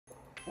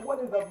What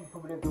is up,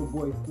 YouTube? It's your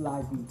boy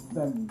Sly B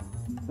Femi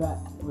back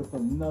with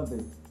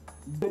another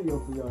video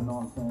for y'all,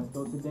 know what I'm saying?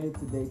 So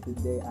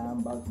today I am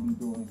about to be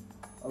doing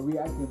a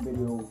reaction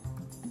video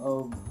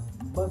of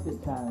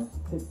Busted Challenge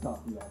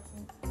TikTok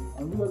reaction.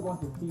 And we are going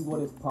to see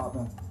what is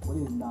popping, what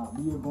is not.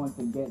 We are going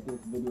to get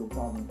this video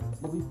popping.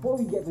 But before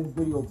we get this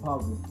video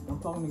popping, I'm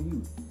talking to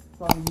you. I'm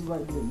talking to you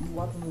right there. You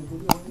watching this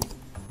video with me?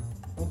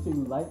 Make sure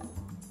you like,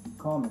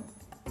 comment,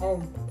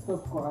 and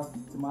subscribe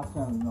to my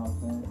channel, you know what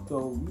I'm saying?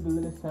 So we the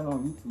latest channel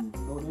on YouTube,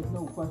 so there's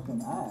no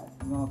question asked,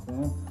 you know what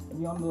I'm saying?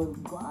 We on the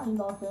grind, you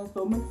know what I'm saying?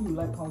 So make sure you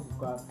like, comment,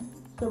 subscribe,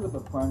 share with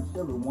a friend,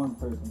 share with one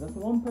person. That's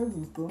one person,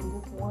 you feel me?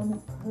 Just one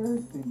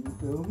person, you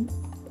feel me?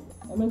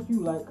 And make sure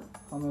you like,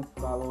 comment,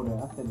 subscribe, all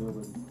that. I said it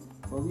already.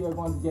 But we are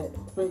going to get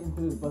straight into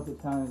this Busted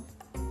Challenge.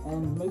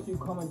 And make sure you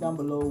comment down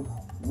below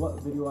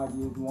what video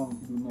ideas you want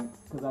me to do next,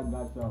 because I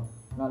got y'all.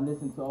 Now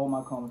listen to all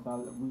my comments,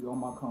 I'll read all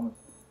my comments.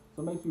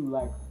 So make sure you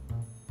like,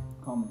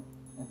 comment,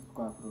 and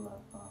subscribe for the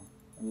last time.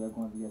 And we are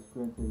going to get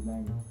straight into the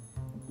banger.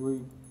 In 3,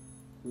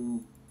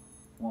 2,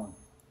 1.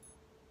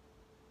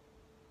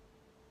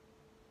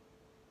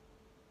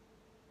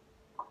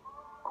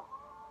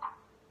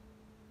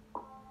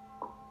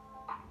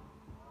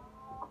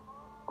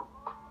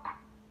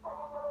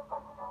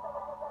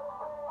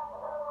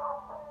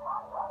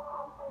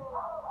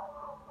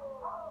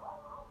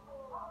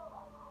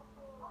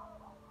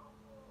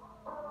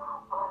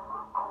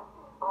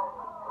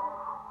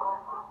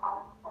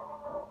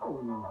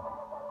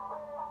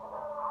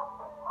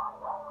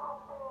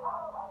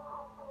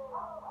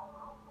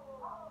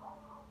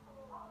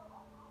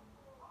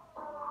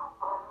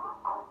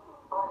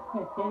 Hey,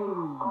 hey.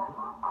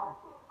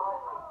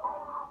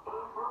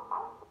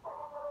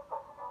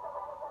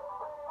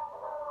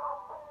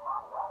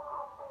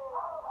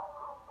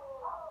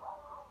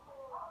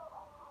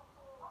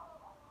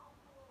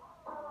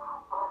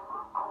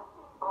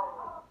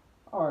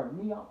 Alright,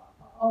 me,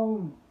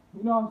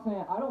 you know what I'm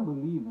saying? I don't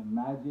believe in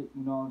magic,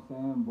 you know what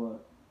I'm saying? But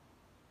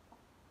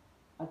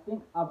I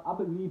think I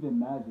believe in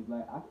magic.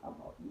 Like,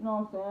 you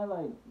know what I'm saying?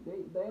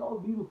 Like, they all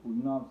beautiful,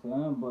 you know what I'm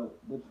saying? But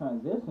the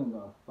transitions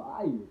are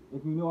fire,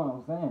 if you know what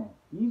I'm saying.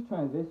 These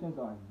transitions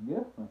are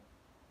different.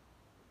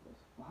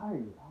 It's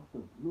fire out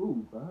the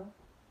blue, bro.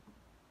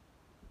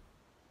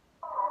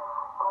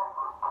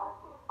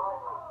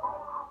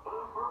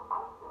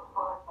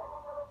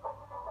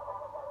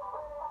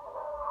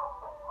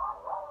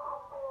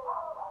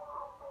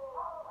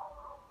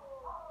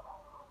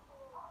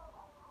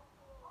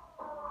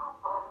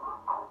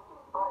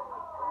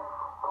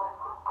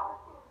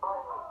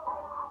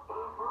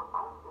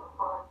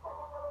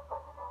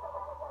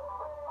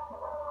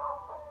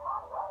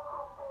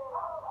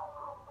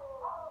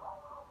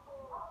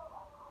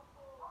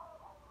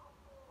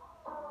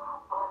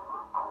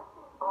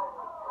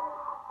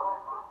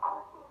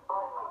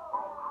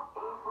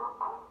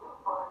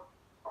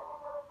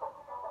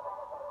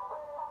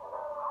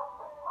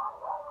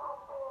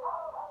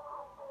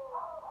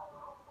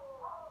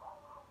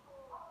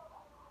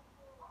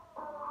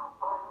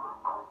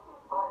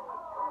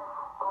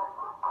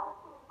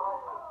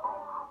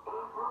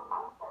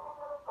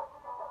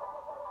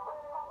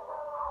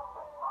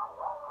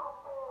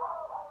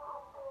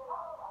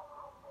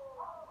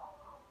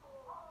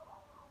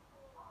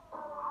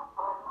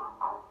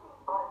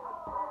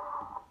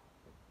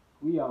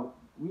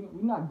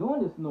 We not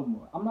doing this no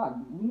more.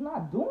 We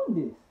not doing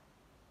this.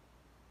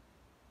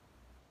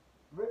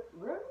 Really?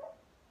 Really?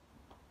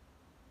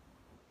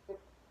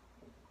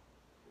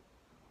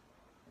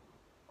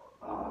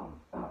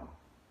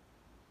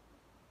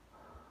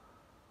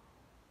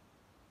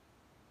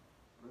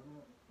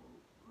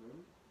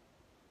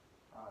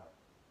 Alright.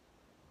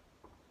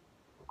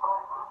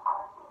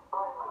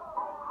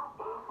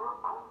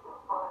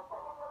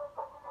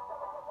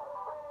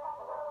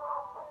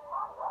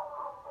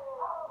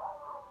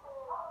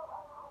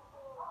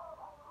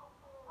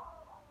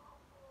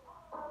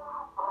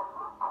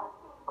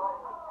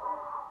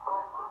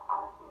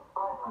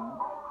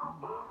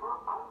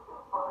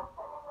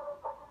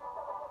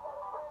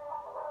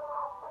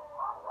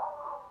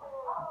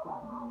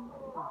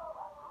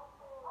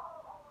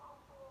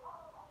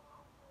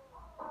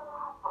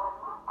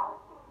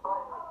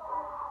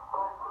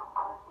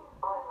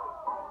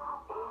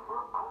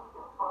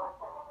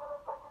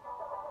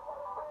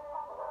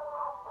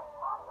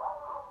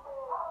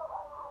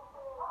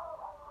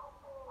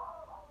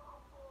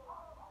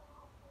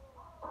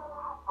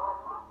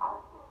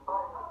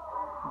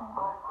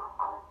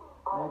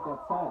 Like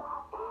that tight.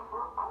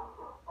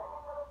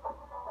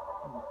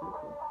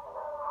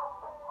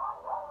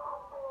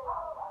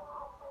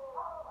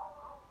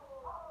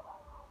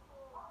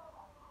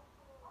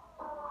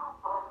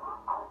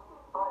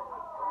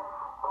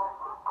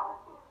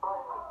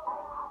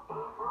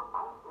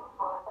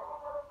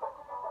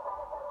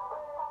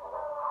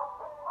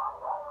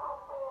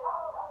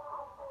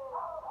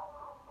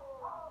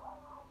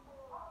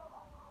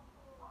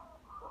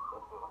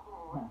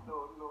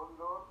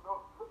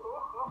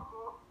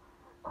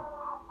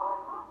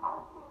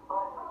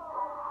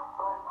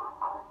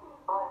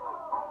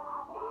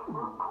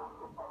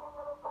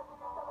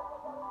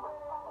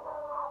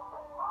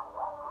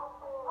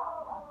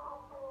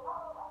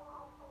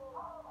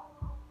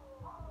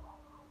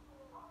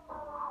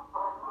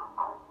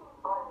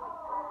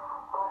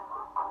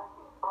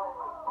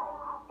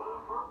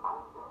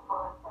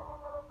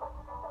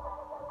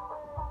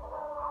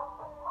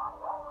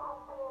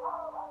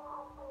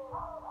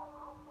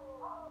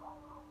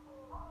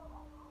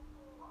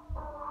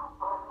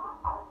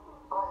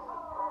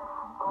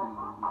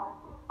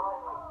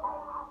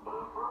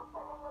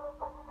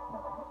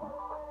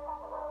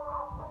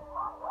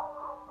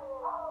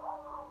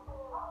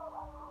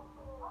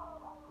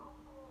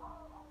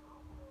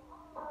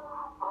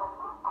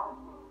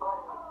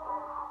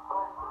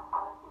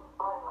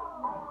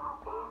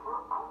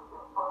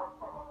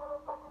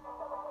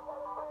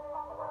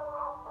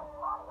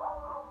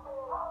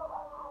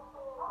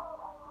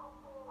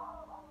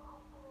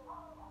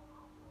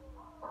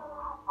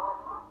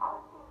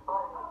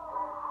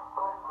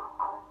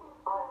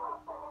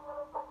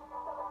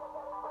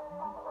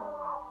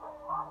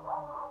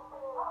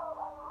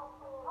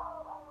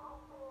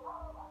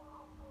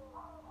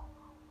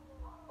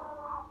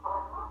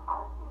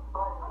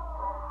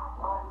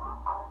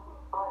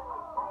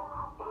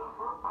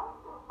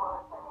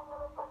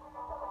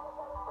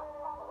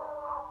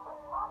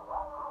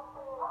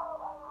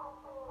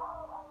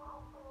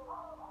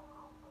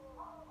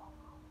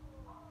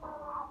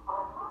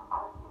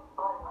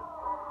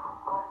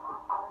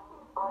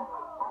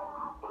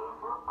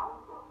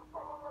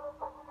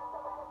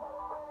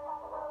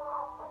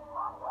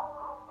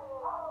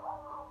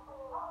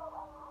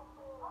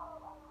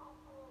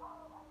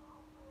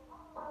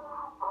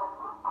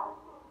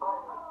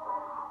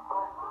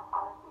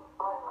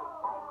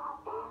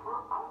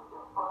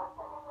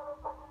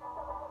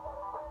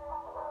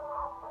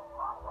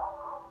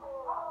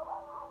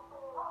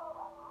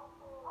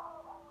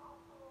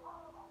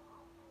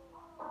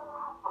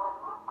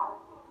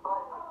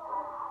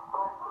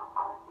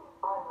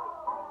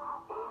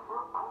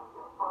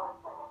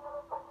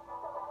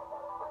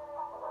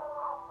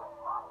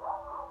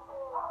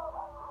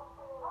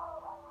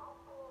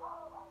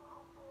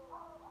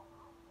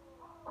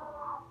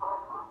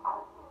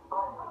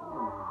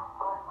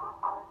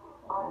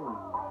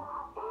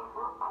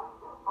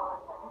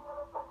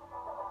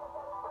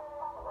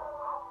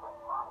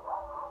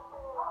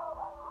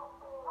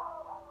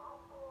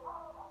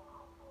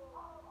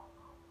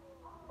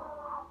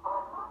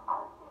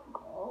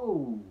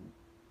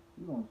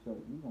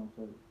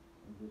 sure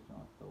this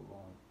one's still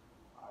going.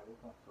 Alright, this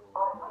one's still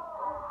going.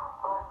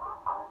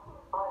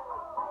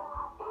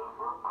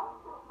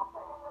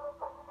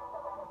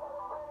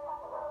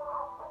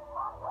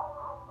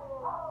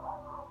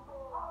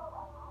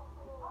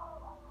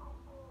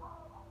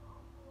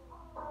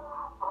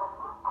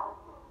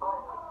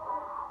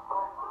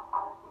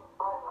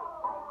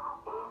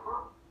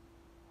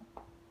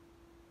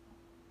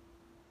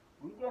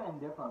 We getting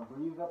different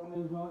breeds up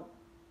in this joint.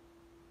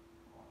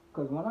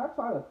 Cause when I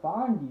try to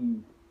find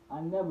these, I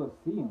never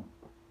see them.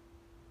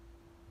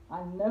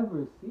 I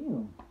never see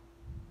them.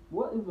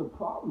 What is the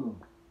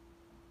problem?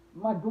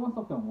 Am I doing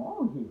something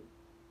wrong here?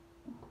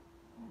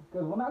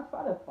 Cause when I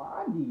try to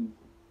find these,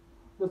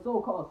 the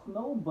so-called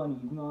snow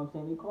bunnies, you know what I'm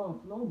saying? They call them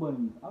snow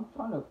bunnies. I'm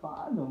trying to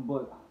find them,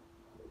 but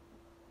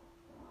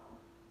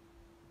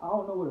I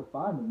don't know where to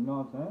find them, you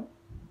know what I'm saying?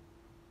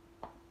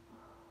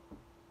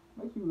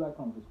 Make sure you like,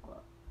 comment,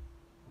 subscribe.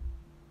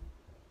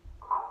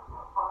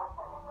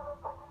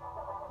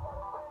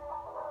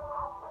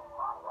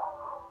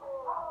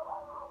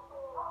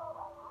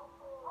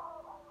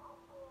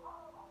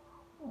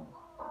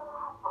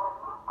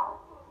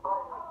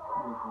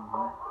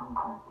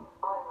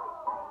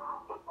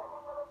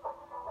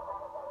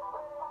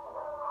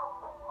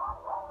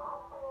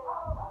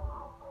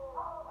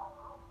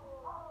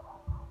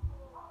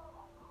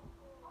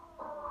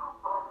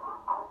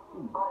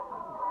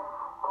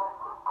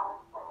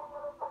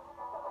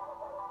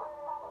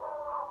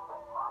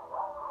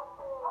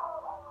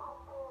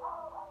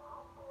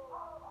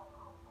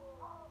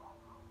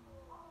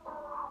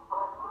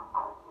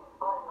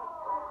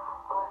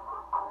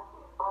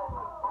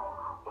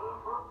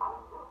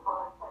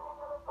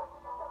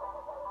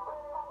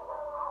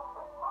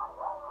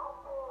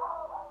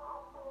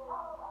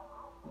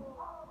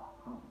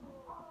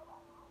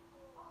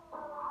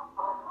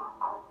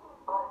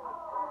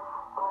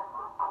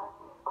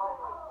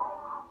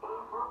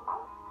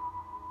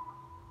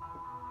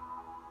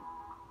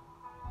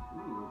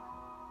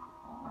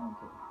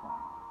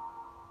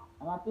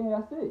 And I think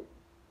that's it.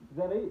 Is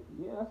that it?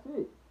 Yeah, that's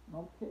it.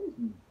 No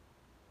kidding.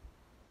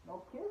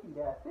 No kidding,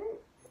 that's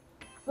it.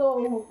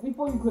 So,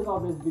 before you click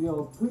off this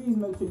video, please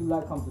make sure you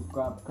like, comment,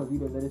 subscribe, because we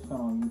the latest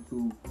channel on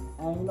YouTube.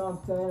 And you know what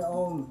I'm saying?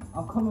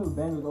 I'm coming with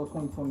bangers all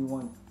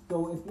 2021.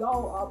 So, if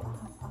y'all,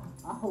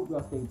 I hope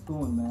y'all stay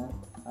tuned, man.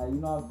 You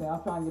know what I'm saying?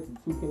 I'm trying to get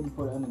to 2K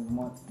before the end of the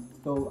month.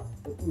 So,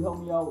 if you help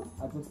me out,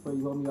 I just pray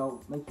you help me out.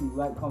 Make sure you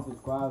like, comment,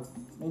 subscribe.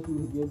 Make sure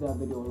you give that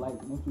video a like.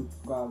 Make sure you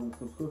subscribe with the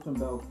subscription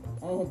bell.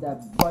 And hit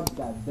that button,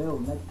 that bell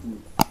next to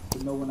it.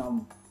 To know when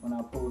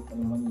I post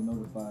and when you're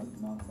notified. You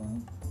know what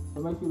I'm saying?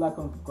 So make sure you like,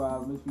 comment,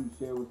 subscribe. Make sure you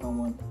share with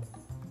someone.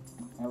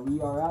 And we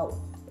are out.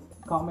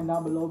 Comment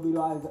down below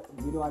video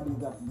ideas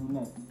that to do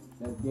next.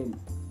 Let's get it.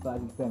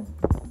 Slide your family.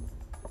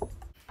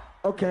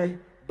 Okay,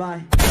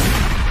 bye.